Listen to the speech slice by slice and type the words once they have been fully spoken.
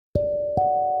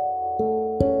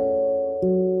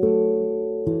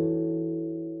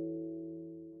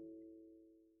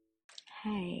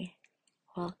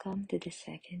welcome to the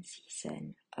second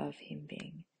season of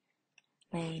Himbing.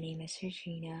 My name is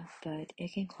Regina, but you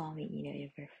can call me either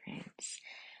of your friends,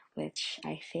 which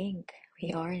I think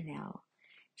we are now,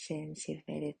 since you've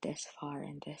made it this far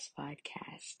in this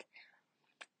podcast.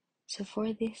 So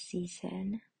for this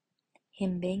season,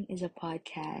 Himbing is a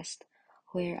podcast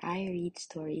where I read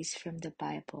stories from the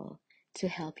Bible to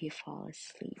help you fall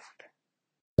asleep.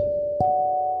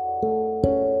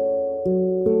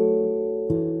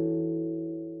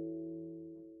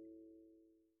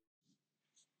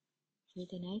 For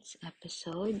tonight's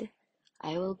episode,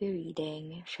 I will be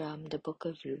reading from the book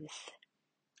of Ruth.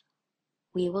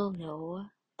 We will know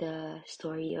the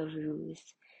story of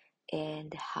Ruth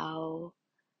and how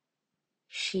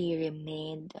she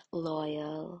remained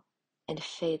loyal and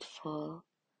faithful,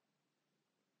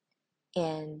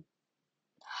 and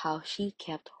how she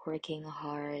kept working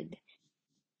hard,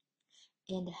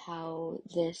 and how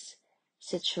this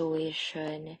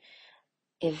situation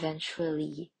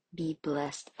eventually be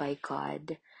blessed by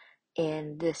God,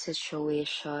 and the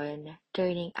situation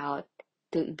turning out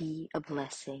to be a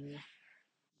blessing.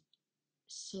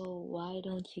 So why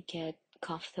don't you get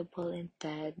comfortable in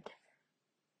bed,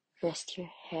 rest your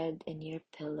head in your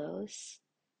pillows,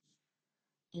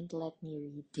 and let me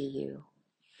read to you.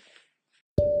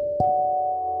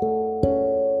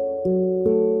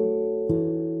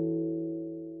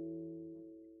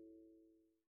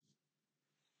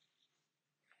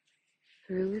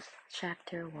 Ruth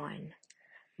chapter 1.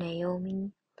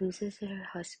 Naomi loses her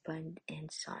husband and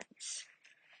sons.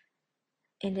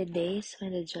 In the days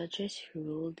when the judges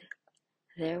ruled,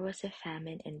 there was a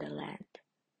famine in the land.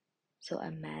 So a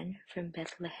man from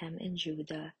Bethlehem in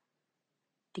Judah,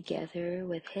 together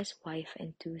with his wife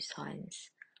and 2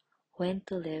 sons, went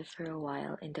to live for a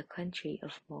while in the country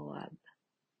of Moab.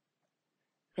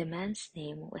 The man's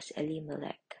name was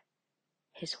Elimelech,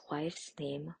 his wife's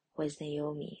name was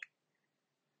Naomi,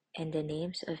 and the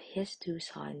names of his 2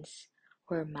 sons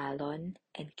were Mahlon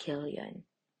and Chilion.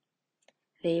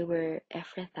 They were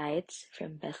Ephrathites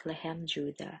from Bethlehem,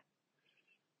 Judah,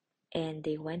 and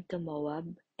they went to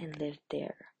Moab and lived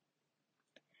there.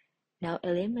 Now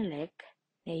Elimelech,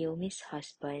 Naomi's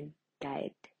husband,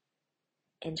 died,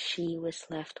 and she was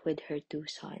left with her 2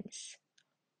 sons.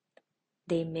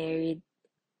 They married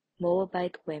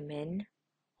Moabite women,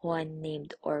 one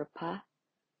named Orpah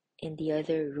and the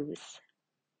other Ruth.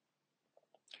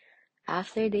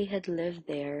 After they had lived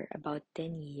there about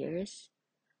 10 years,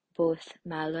 both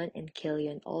Mahlon and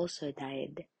Chilion also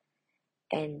died,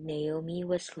 and Naomi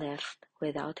was left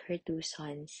without her 2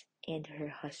 sons and her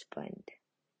husband.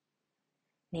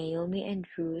 Naomi and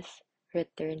Ruth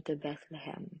returned to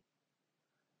Bethlehem.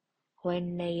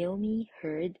 When Naomi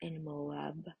heard in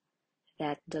Moab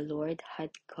that the Lord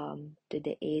had come to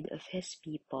the aid of his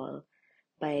people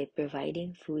by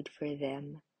providing food for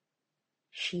them,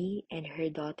 she and her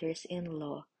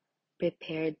daughters-in-law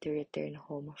prepared to return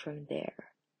home from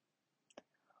there.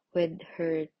 With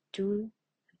her 2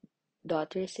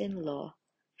 daughters-in-law,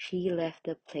 she left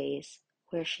the place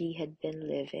where she had been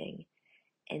living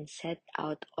and set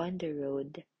out on the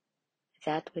road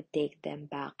that would take them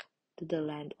back to the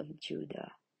land of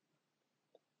Judah.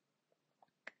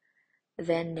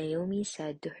 Then Naomi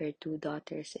said to her 2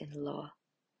 daughters-in-law,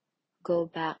 "Go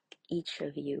back, each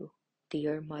of you, to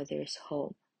your mother's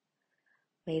home.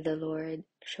 May the Lord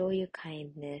show you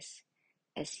kindness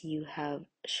as you have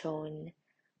shown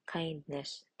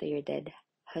kindness to your dead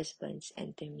husbands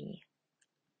and to me.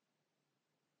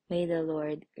 May the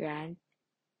Lord grant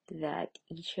that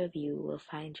each of you will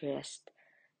find rest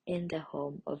in the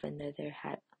home of another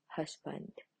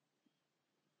husband."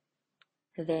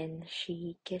 Then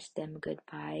she kissed them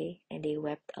goodbye, and they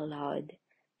wept aloud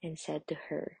and said to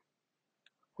her,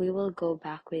 "We will go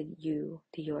back with you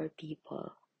to your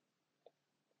people."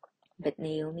 But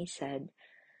Naomi said,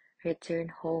 "Return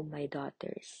home, my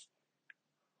daughters.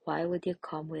 Why would you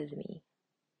come with me?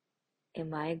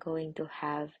 Am I going to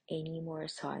have any more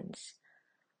sons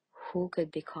who could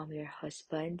become your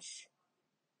husbands?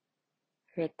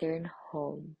 Return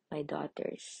home, my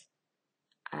daughters.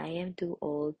 I am too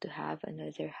old to have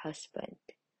another husband.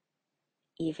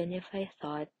 Even if I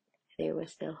thought there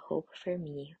was still hope for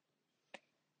me,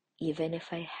 even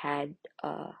if I had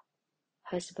a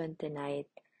husband tonight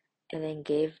and then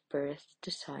gave birth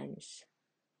to sons,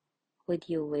 would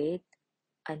you wait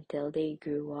until they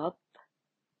grew up?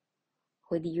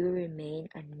 Would you remain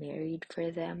unmarried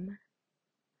for them?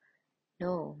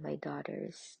 No, my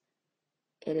daughters,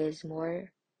 it is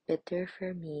more bitter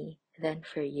for me than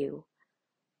for you,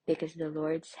 because the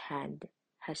Lord's hand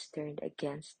has turned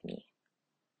against me."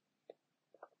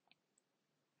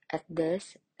 At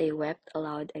this they wept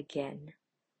aloud again,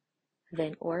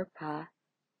 Then Orpah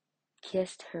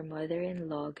kissed her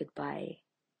mother-in-law goodbye,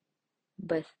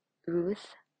 but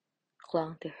Ruth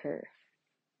clung to her.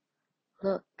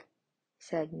 "Look,"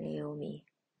 said Naomi,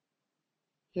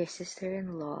 "your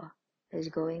sister-in-law is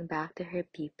going back to her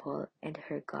people and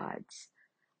her gods.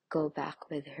 Go back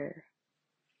with her."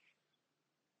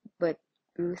 But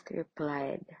Ruth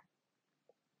replied,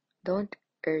 "Don't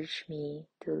urge me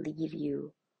to leave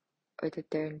you or to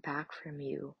turn back from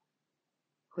you.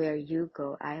 Where you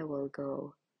go, I will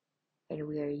go, and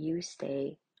where you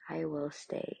stay, I will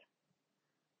stay.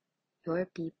 Your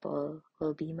people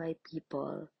will be my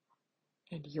people,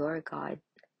 and your God,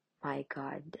 my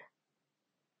God.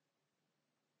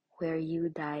 Where you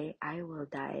die, I will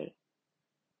die,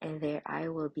 and there I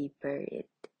will be buried.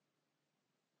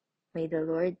 May the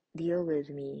Lord deal with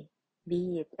me,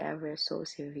 be it ever so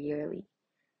severely,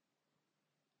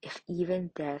 if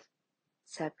even death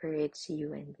separates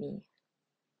you and me."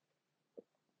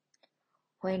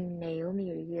 When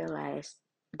Naomi realized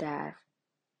that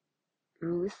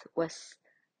Ruth was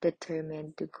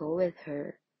determined to go with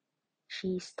her,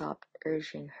 she stopped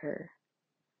urging her.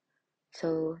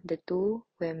 So the two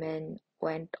women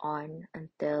went on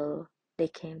until they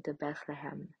came to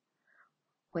Bethlehem.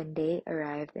 When they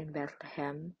arrived in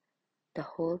Bethlehem, the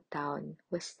whole town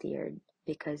was stirred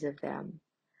because of them,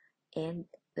 and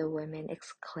the women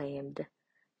exclaimed,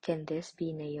 "Can this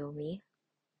be Naomi?"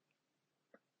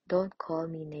 "Don't call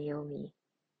me Naomi,"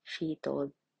 she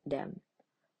told them.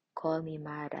 "Call me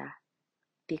Mara,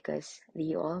 because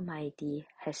the Almighty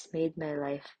has made my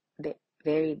life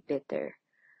very bitter.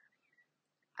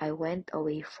 I went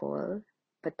away full,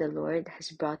 but the Lord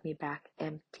has brought me back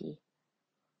empty.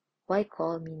 Why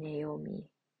call me Naomi?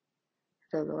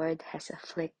 The Lord has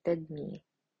afflicted me.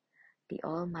 The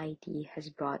Almighty has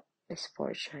brought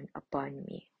misfortune upon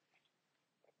me."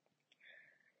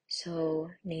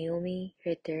 So Naomi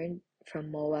returned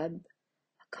from Moab,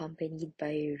 accompanied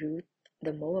by Ruth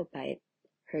the Moabite,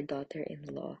 her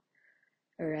daughter-in-law,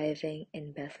 arriving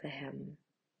in Bethlehem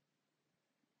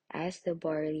as the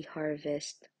barley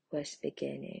harvest was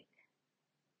beginning.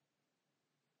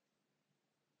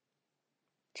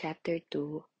 Chapter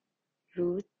 2.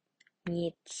 Ruth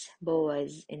meets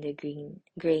Boaz in the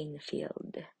grain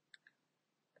field.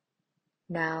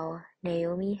 Now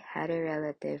Naomi had a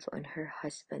relative on her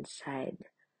husband's side,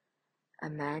 a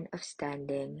man of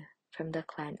standing from the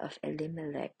clan of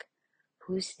Elimelech,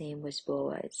 whose name was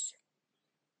Boaz.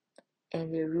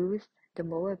 And Ruth the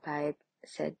Moabite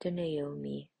said to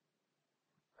Naomi,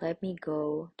 "Let me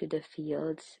go to the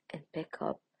fields and pick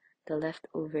up the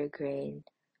leftover grain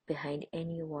behind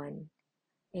anyone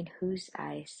in whose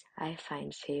eyes I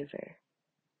find favor."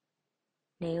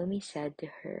 Naomi said to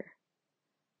her,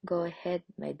 "Go ahead,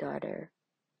 my daughter."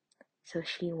 So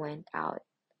she went out,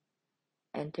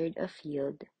 entered a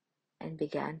field, and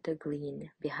began to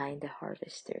glean behind the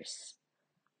harvesters.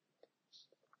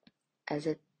 As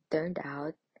it turned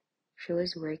out, she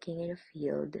was working in a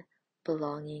field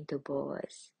belonging to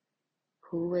Boaz,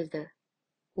 who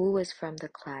was from the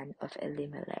clan of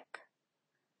Elimelech.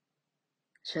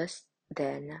 Just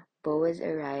then Boaz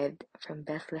arrived from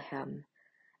Bethlehem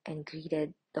and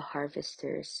greeted the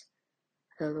harvesters.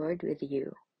 "The Lord with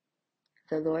you."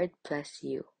 "The Lord bless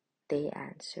you," they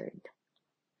answered.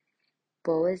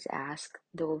 Boaz asked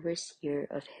the overseer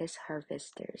of his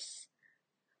harvesters,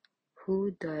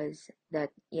 "Who does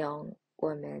that young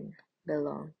woman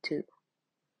belong to?"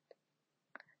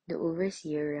 The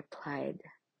overseer replied,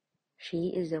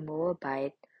 "She is a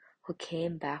Moabite who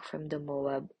came back from the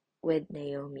Moab with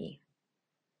Naomi."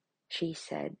 She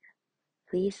said,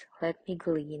 "Please let me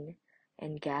glean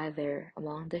and gather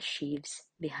among the sheaves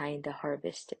behind the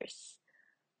harvesters."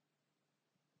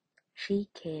 She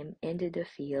came into the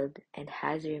field and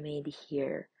has remained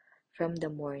here from the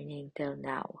morning till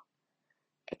now,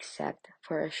 except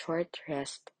for a short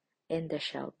rest in the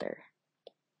shelter.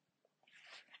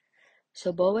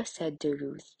 So Boaz said to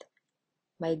Ruth,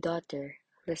 "My daughter,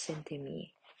 listen to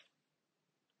me.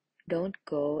 Don't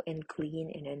go and glean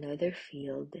in another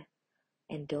field,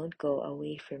 and don't go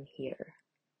away from here.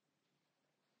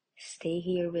 Stay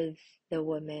here with the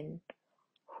women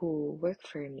who work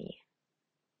for me.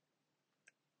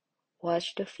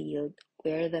 Watch the field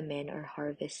where the men are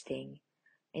harvesting,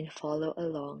 and follow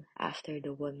along after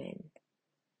the women.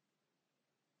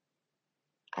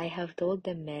 I have told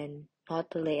the men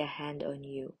not to lay a hand on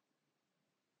you,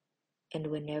 and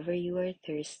whenever you are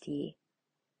thirsty,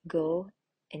 go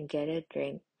and get a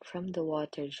drink from the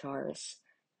water jars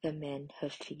the men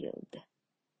have filled."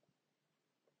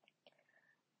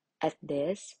 At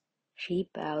this, she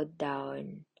bowed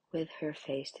down with her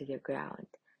face to the ground.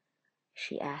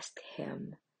 She asked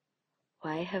him,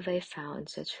 Why have I found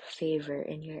such favor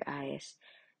in your eyes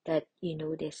that you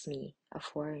notice me, a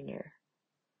foreigner?"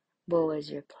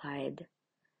 Boaz replied,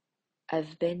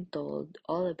 "I've been told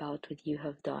all about what you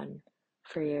have done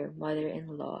for your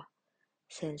mother-in-law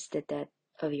since the death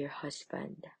of your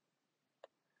husband,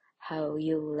 how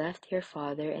you left your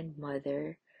father and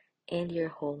mother and your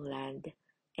homeland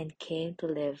and came to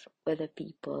live with a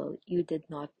people you did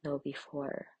not know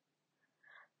before.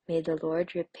 May the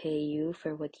Lord repay you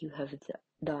for what you have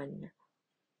done.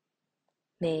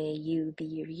 May you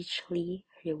be richly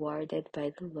rewarded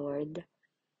by the Lord,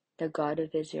 the God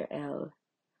of Israel,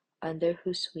 under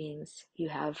whose wings you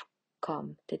have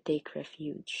come to take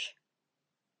refuge.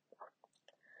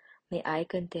 May I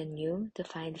continue to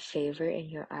find favor in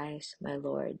your eyes, my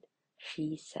lord,"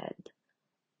 she said.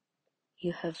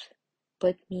 "You have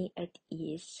put me at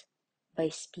ease by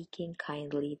speaking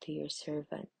kindly to your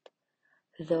servant,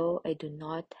 though I do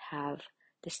not have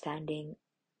the standing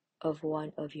of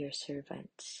one of your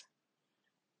servants."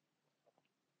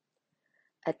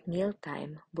 At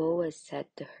mealtime, Boaz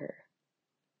said to her,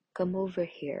 "Come over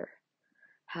here,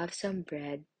 have some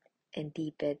bread, and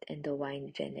dip it in the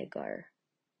wine vinegar."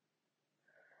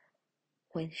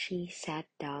 When she sat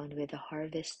down with the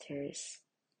harvesters,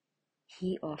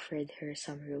 he offered her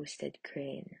some roasted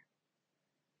grain.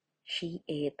 She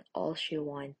ate all she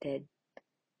wanted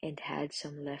and had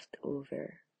some left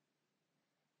over.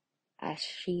 As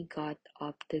she got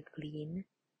up to glean,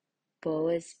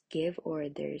 Boaz gave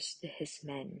orders to his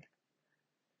men,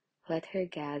 "Let her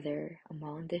gather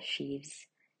among the sheaves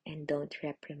and don't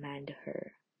reprimand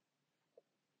her.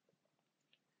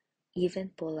 Even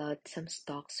pull out some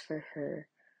stalks for her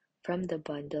from the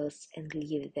bundles and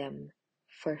leave them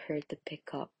for her to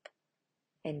pick up,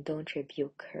 and don't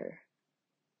rebuke her."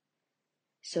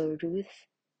 So Ruth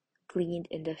gleaned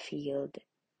in the field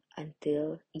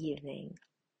until evening.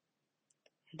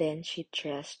 Then she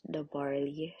threshed the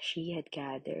barley she had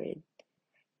gathered,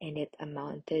 and it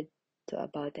amounted to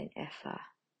about an ephah.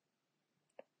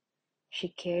 She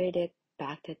carried it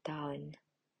back to town,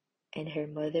 and her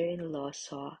mother-in-law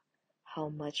saw how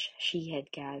much she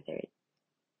had gathered.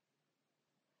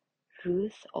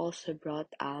 Ruth also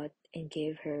brought out and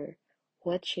gave her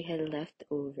what she had left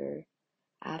over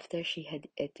after she had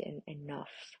eaten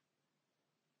enough.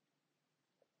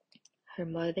 Her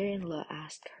mother-in-law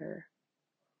asked her,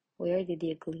 "Where did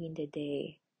you glean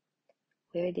today?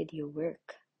 Where did you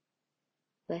work?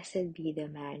 Blessed be the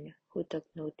man who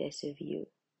took notice of you."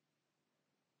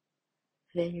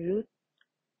 Then Ruth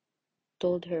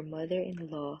told her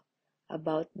mother-in-law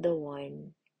about the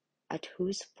one at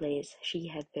whose place she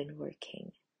had been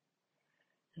working.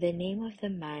 "The name of the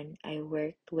man I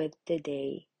worked with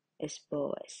today is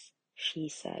Boaz," she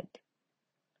said.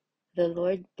 "The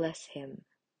Lord bless him,"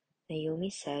 Naomi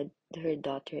said to her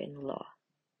daughter-in-law.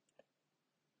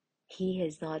 "He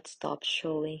has not stopped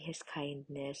showing his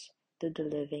kindness to the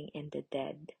living and the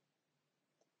dead."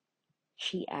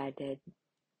 She added,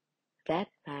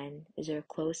 "That man is our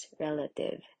close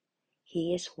relative.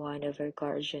 He is one of our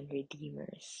guardian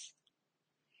redeemers."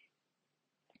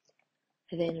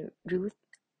 Then Ruth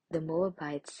the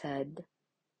Moabite said,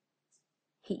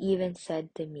 "He even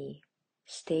said to me,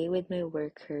 'Stay with my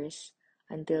workers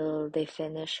until they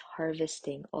finish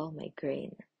harvesting all my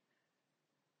grain.'"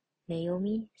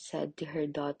 Naomi said to her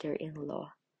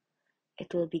daughter-in-law,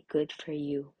 "It will be good for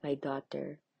you, my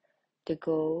daughter, to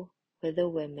go with the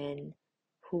women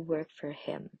who work for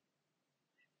him,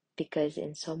 because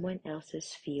in someone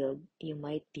else's field you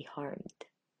might be harmed."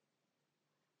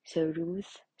 So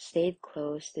Ruth stayed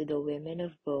close to the women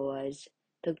of Boaz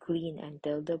to glean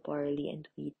until the barley and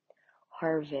wheat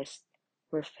harvest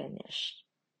were finished,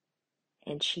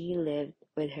 and she lived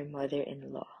with her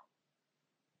mother-in-law.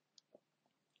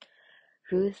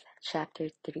 Ruth chapter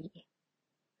 3.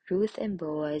 Ruth and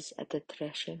Boaz at the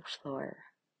threshing floor.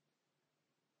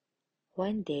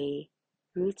 One day,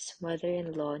 Ruth's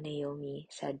mother-in-law Naomi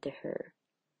said to her,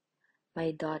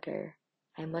 "My daughter,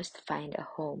 I must find a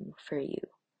home for you,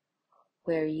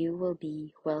 where you will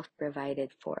be well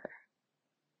provided for."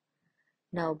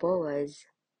 Now Boaz,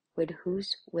 with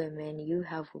whose women you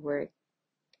have worked,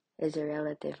 is a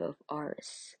relative of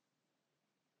ours.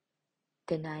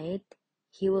 Tonight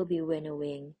he will be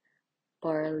winnowing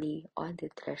barley on the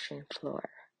threshing floor.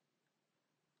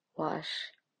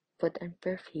 Wash, put on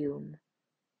perfume,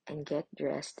 and get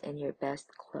dressed in your best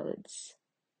clothes.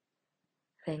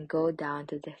 Then go down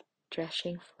to the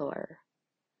threshing floor,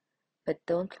 but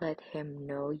don't let him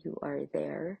know you are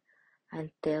there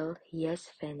until he has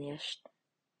finished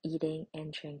eating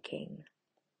and drinking.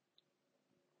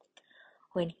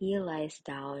 When he lies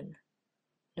down,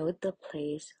 note the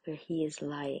place where he is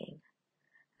lying,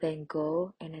 Then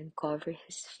go and uncover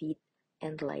his feet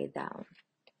and lie down.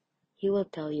 He will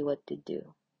tell you what to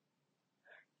do."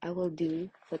 "I will do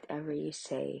whatever you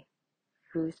say,"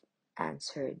 Ruth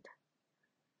answered.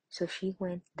 So she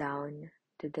went down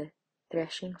to the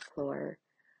threshing floor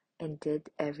and did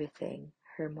everything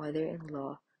her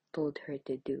mother-in-law told her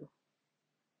to do.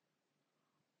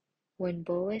 When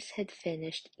Boaz had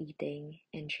finished eating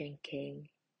and drinking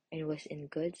and was in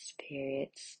good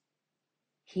spirits,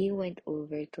 he went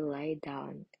over to lie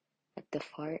down at the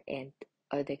far end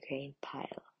of the grain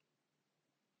pile.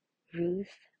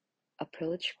 Ruth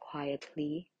approached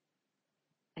quietly,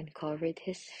 uncovered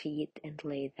his feet, and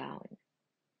lay down.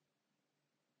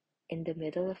 In the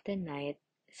middle of the night,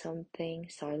 something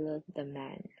startled the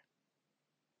man.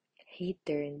 He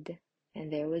turned,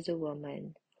 and there was a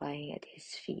woman lying at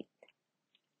his feet.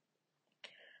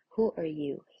 "Who are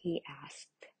you?" he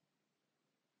asked.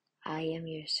 "I am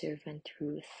your servant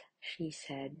Ruth," she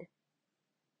said.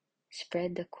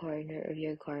 "Spread the corner of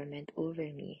your garment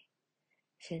over me,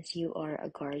 since you are a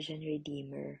guardian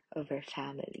redeemer of our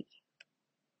family."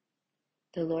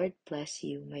 "The Lord bless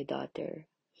you, my daughter,"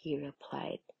 he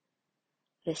replied.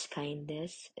 "This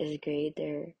kindness is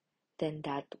greater than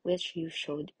that which you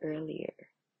showed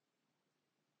earlier.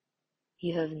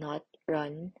 You have not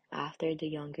run after the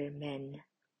younger men,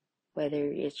 whether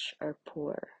rich or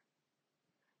poor.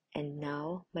 And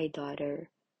now, my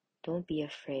daughter, don't be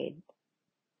afraid.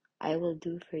 I will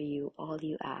do for you all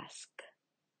you ask.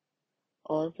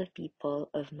 All the people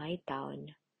of my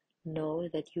town know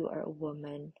that you are a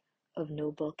woman of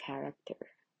noble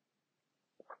character.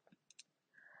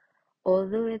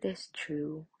 Although it is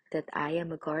true that I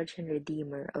am a guardian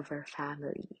redeemer of our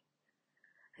family,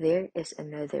 there is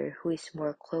another who is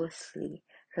more closely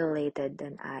related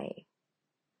than I.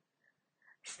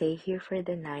 Stay here for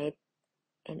the night,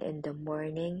 and in the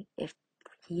morning, if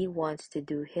he wants to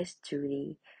do his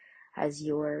duty as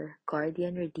your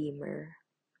guardian redeemer,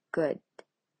 good,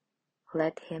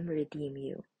 let him redeem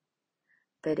you.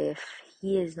 But if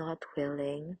he is not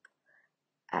willing,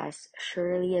 as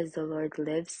surely as the Lord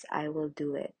lives, I will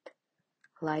do it.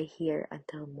 Lie here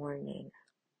until morning."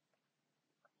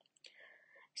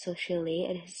 So she lay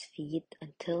at his feet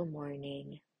until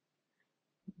morning,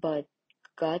 but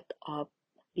got up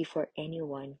before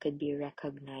anyone could be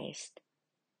recognized.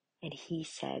 And he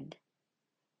said,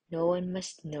 "No one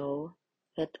must know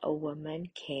that a woman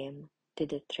came to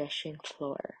the threshing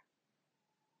floor."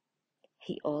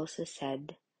 He also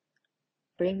said,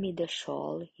 "Bring me the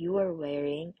shawl you are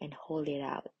wearing and hold it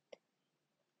out."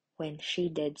 When she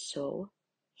did so,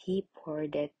 he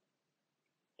poured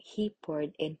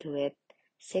into it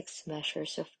 6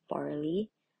 measures of barley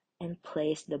and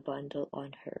placed the bundle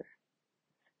on her.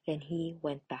 Then he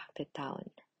went back to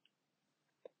town.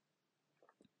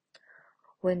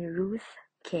 When Ruth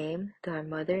came to her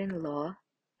mother-in-law,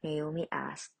 Naomi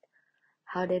asked,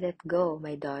 "How did it go,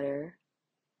 my daughter?"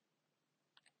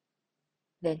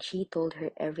 Then she told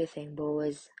her everything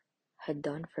Boaz had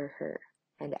done for her,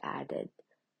 and added,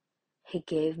 "He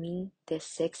gave me these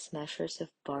 6 measures of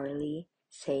barley,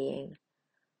 saying,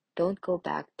 'Don't go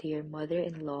back to your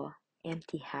mother-in-law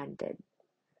empty-handed.'"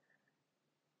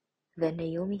 Then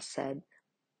Naomi said,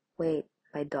 "Wait,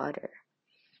 my daughter,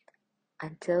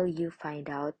 until you find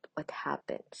out what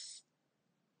happens,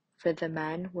 for the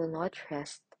man will not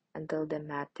rest until the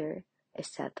matter is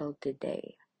settled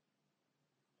today."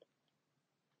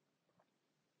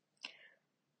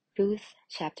 Ruth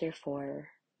chapter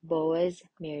 4. Boaz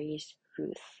marries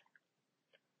Ruth.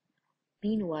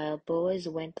 Meanwhile, Boaz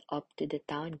went up to the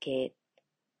town gate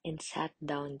and sat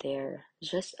down there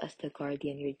just as the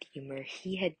guardian redeemer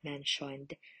he had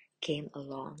mentioned came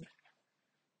along.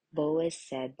 Boaz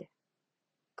said,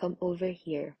 "Come over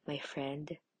here, my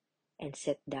friend, and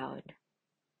sit down."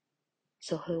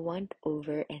 So he went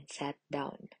over and sat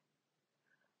down.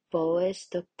 Boaz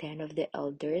took 10 of the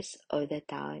elders of the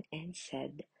town and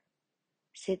said,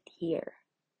 "Sit here,"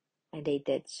 and they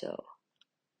did so.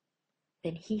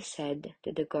 Then he said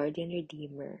to the guardian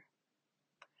redeemer,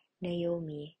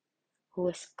 "Naomi, who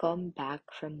has come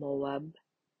back from Moab,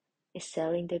 is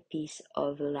selling the piece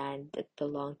of land that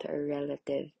belonged to her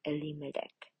relative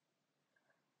Elimelech.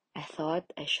 I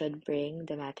thought I should bring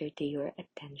the matter to your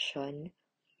attention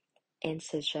and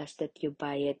suggest that you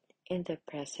buy it in the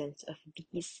presence of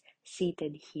these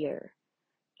seated here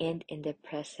and in the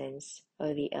presence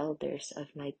of the elders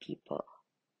of my people.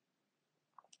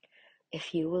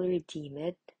 If you will redeem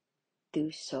it,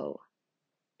 do so,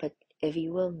 but if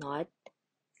you will not,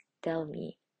 tell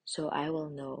me, so I will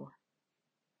know.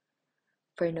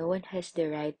 For no one has the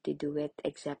right to do it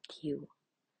except you,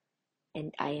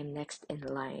 and I am next in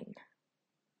line.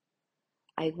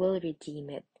 I will redeem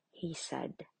it, he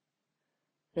said.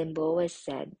 Then Boaz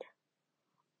said,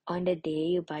 on the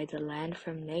day you buy the land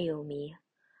from Naomi,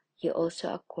 you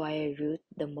also acquire Ruth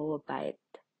the Moabite,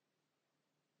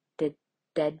 the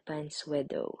dead man's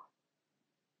widow,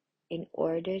 in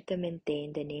order to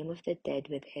maintain the name of the dead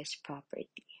with his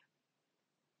property.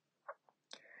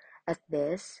 At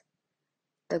this,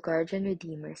 the guardian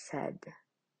redeemer said,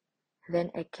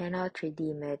 then I cannot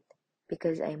redeem it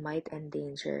because I might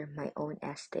endanger my own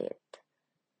estate.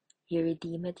 You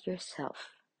redeem it yourself.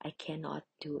 I cannot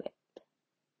do it.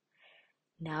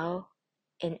 Now,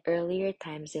 in earlier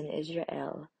times in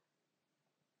Israel,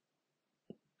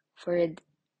 for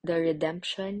the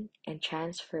redemption and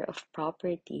transfer of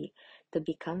property to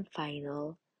become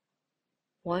final,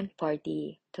 one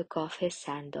party took off his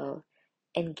sandal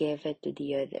and gave it to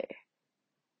the other.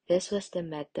 This was the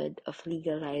method of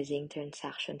legalizing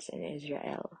transactions in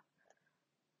Israel.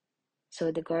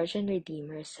 So the guardian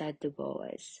redeemer said to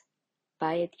Boaz,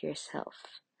 buy it yourself.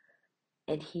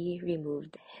 And he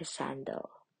removed his sandal.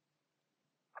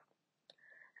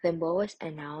 Then Boaz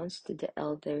announced to the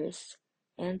elders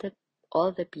and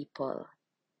all the people,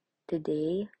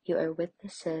 today you are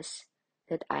witnesses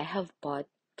that I have bought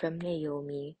from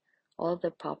Naomi all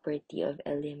the property of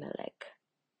Elimelech,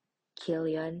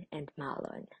 Kilion, and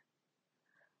Mahlon.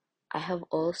 I have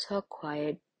also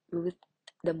acquired Ruth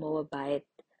the Moabite,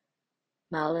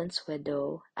 Mahlon's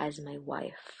widow, as my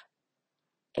wife,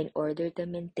 in order to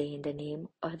maintain the name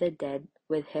of the dead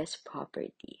with his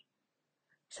property,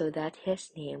 so that his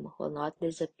name will not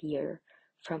disappear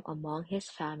from among his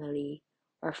family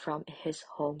or from his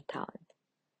hometown.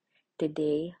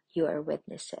 Today you are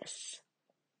witnesses.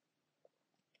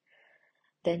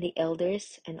 Then the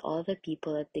elders and all the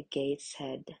people at the gate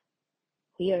said,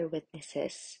 we are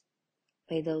witnesses.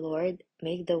 May the Lord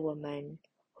make the woman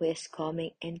who is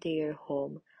coming into your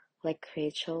home like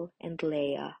Rachel and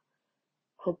Leah,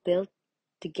 who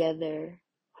together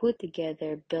who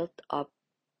together built up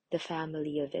the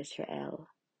family of Israel.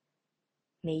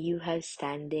 May you have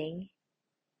standing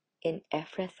in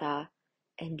Ephrathah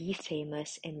and be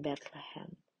famous in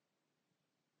Bethlehem.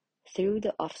 Through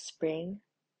the offspring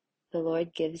the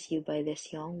Lord gives you by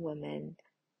this young woman,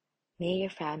 may your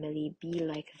family be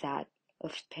like that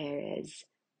of Perez,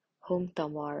 whom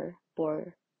Tamar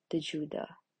bore to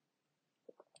Judah.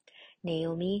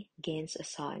 Naomi gains a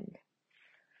son.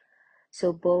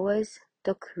 So Boaz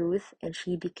took Ruth and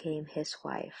she became his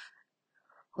wife.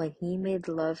 When he made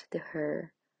love to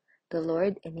her, the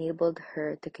Lord enabled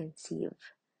her to conceive,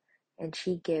 and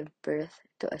she gave birth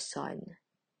to a son.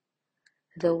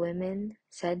 The women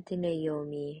said to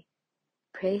Naomi,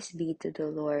 praise be to the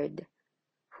Lord,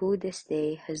 who this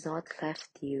day has not left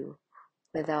you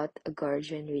without a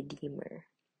guardian redeemer.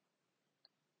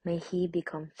 May he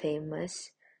become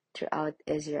famous throughout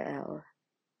Israel.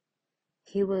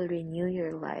 He will renew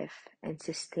your life and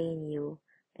sustain you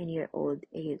in your old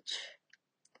age.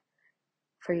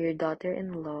 For your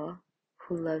daughter-in-law,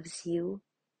 who loves you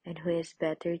and who is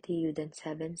better to you than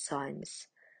 7 sons,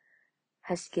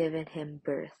 has given him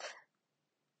birth.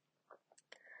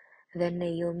 Then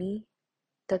Naomi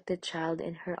took the child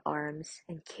in her arms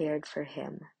and cared for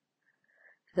him.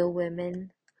 The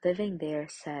women living there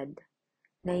said,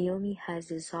 Naomi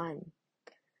has a son,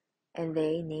 and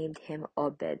they named him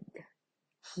Obed.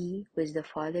 He was the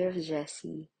father of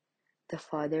Jesse, the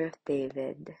father of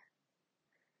David.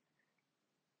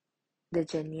 The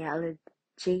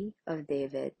genealogy of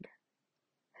David.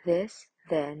 This,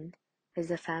 then, is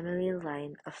the family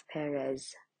line of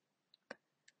Perez.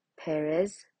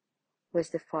 Perez was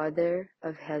the father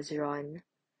of Hezron,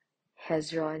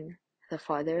 Hezron the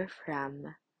father of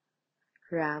Ram,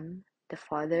 Ram the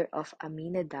father of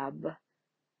Aminadab,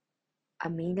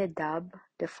 Aminadab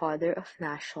the father of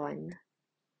Nashon,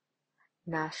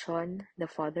 Nashon the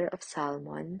father of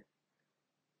Salmon,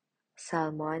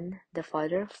 Salmon the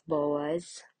father of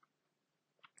Boaz,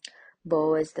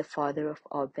 Boaz the father of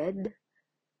Obed,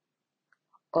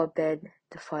 Obed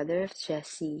the father of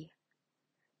Jesse,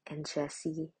 and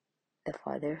Jesse the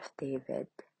father of David.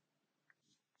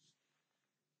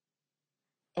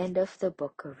 End of the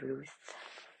book of Ruth.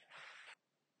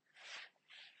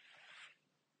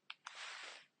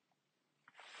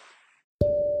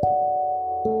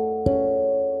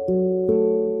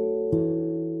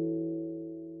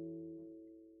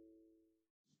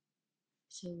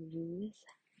 So Ruth,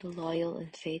 the loyal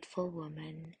and faithful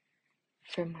woman,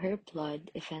 from her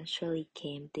blood eventually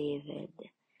came David,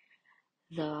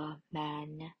 the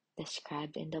man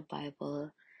described in the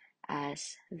Bible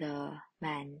as the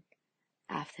man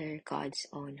after God's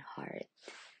own heart.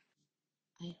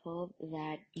 I hope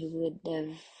that you would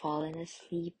have fallen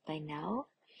asleep by now.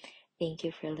 Thank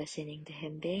you for listening to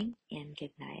Himbing, and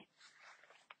good night.